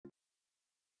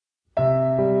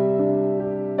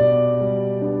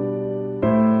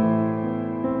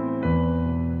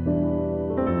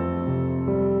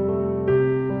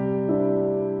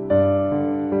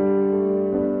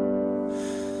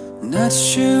not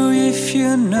sure if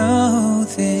you know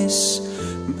this,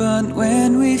 but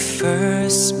when we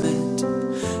first met,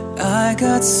 I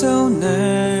got so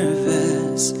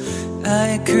nervous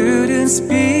I couldn't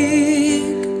speak.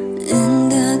 In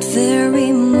that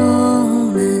very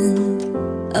moment,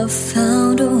 I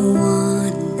found a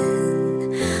one,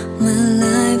 and my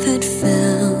life had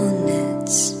found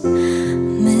its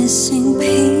missing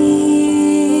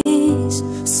piece.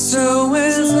 So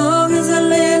as long as I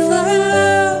live, I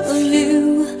love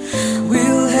you,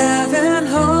 will have and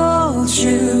hold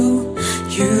you.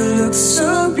 You look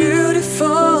so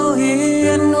beautiful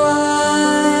in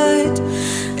white,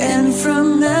 and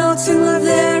from now to my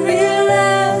very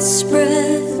last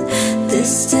breath,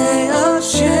 this day I'll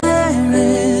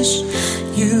cherish.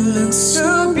 You look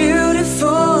so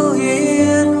beautiful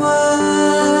in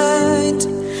white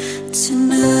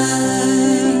tonight.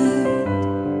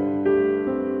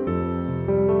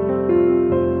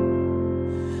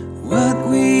 What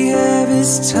we have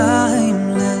is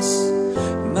timeless,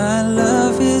 my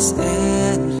love is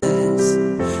endless,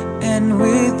 and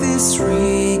with this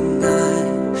ring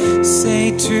I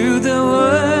say to the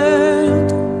world,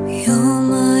 You're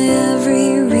my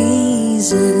every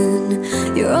reason,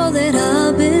 you're all that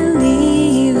I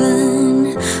believe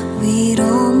in. With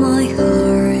all my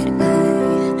heart,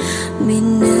 I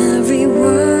mean every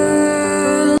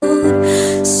word.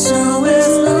 So as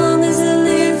long as I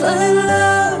live, I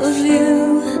love you,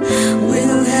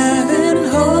 will have and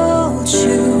hold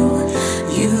you.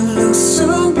 You look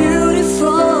so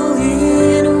beautiful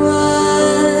in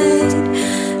white,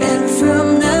 and from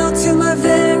now to my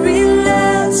very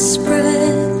last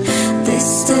breath, this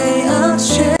day I'll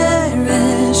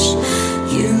cherish.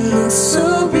 You look so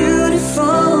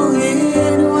beautiful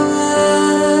in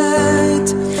white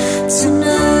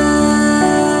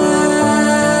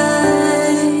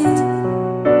tonight.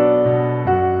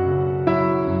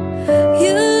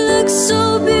 You look so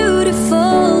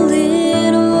beautiful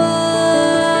in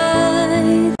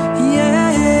white.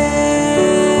 yeah.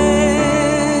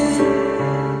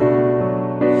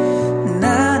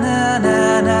 Na na na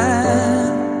na.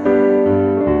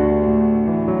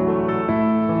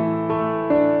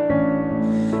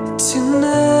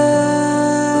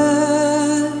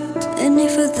 Tonight. And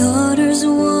if a daughter's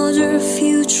was her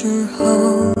future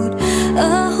hold,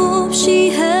 I hope she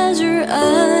has her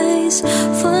eyes,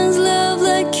 finds love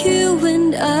like you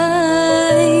and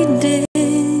I did.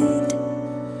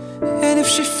 And if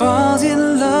she finds